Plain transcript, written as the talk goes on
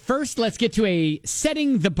first, let's get to a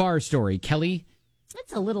setting the bar story. Kelly?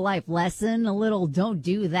 It's a little life lesson, a little don't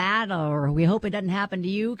do that, or we hope it doesn't happen to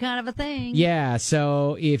you kind of a thing. Yeah,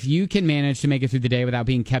 so if you can manage to make it through the day without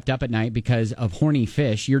being kept up at night because of horny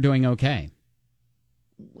fish, you're doing okay.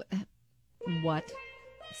 What?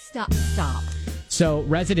 Stop. So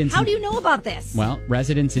residents... How do you know about this? Well,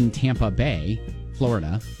 residents in Tampa Bay,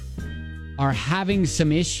 Florida, are having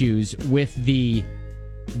some issues with the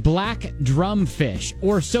black drumfish,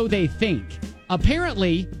 or so they think.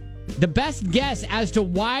 Apparently, the best guess as to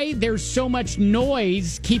why there's so much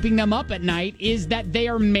noise keeping them up at night is that they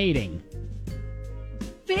are mating.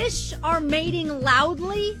 Fish are mating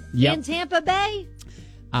loudly in Tampa Bay?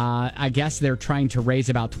 I guess they're trying to raise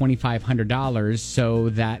about $2,500 so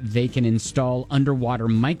that they can install underwater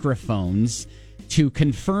microphones to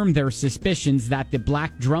confirm their suspicions that the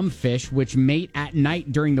black drumfish, which mate at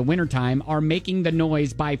night during the wintertime, are making the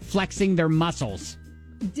noise by flexing their muscles.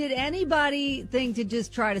 Did anybody think to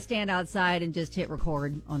just try to stand outside and just hit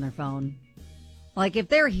record on their phone? Like if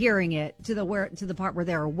they're hearing it to the part where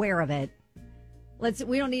they're aware of it,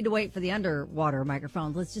 we don't need to wait for the underwater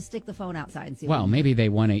microphones. Let's just stick the phone outside and see. Well, maybe they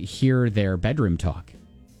want to hear their bedroom talk.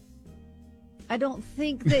 I don't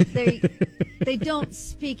think that they don't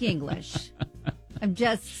speak English. I'm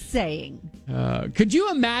just saying. Could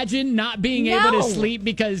you imagine not being able to sleep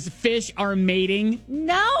because fish are mating?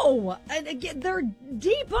 No. Again, they're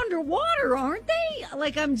deep underwater, aren't they?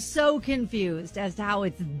 Like, I'm so confused as to how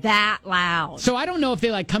it's that loud. So I don't know if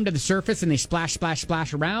they, come to the surface and they splash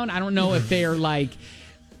around. I don't know if they're,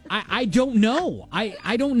 I don't know.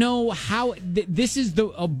 I don't know how. This is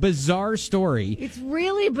a bizarre story. It's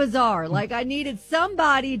really bizarre. Like, I needed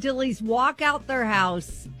somebody to at least walk out their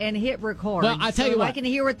house and hit record. Well, I'll tell you what. I can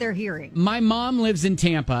hear what they're hearing. My mom lives in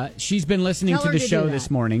Tampa. She's been listening to the show this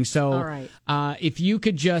morning. So all right. If you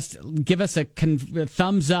could just give us a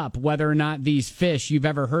thumbs up whether or not these fish you've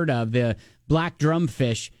ever heard of, the black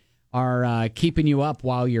drumfish, are keeping you up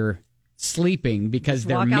while you're sleeping because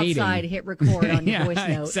they're mating. Walk outside, hit record on your voice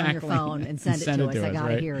note on your phone, and send it to us. I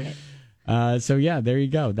gotta hear it. So there you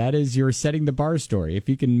go. That is your setting the bar story. If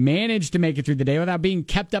you can manage to make it through the day without being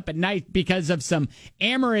kept up at night because of some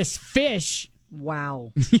amorous fish,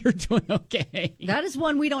 wow, you're doing okay. That is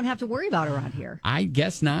one we don't have to worry about around here. I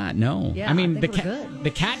guess not. No. Yeah, I mean, I think we're good.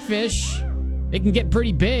 the catfish, they can get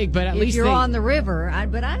pretty big, but at least you're on the river.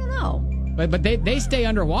 But I don't know. But they stay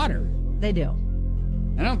underwater. They do.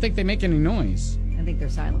 I don't think they make any noise. I think they're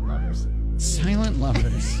silent lovers. Silent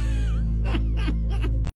lovers.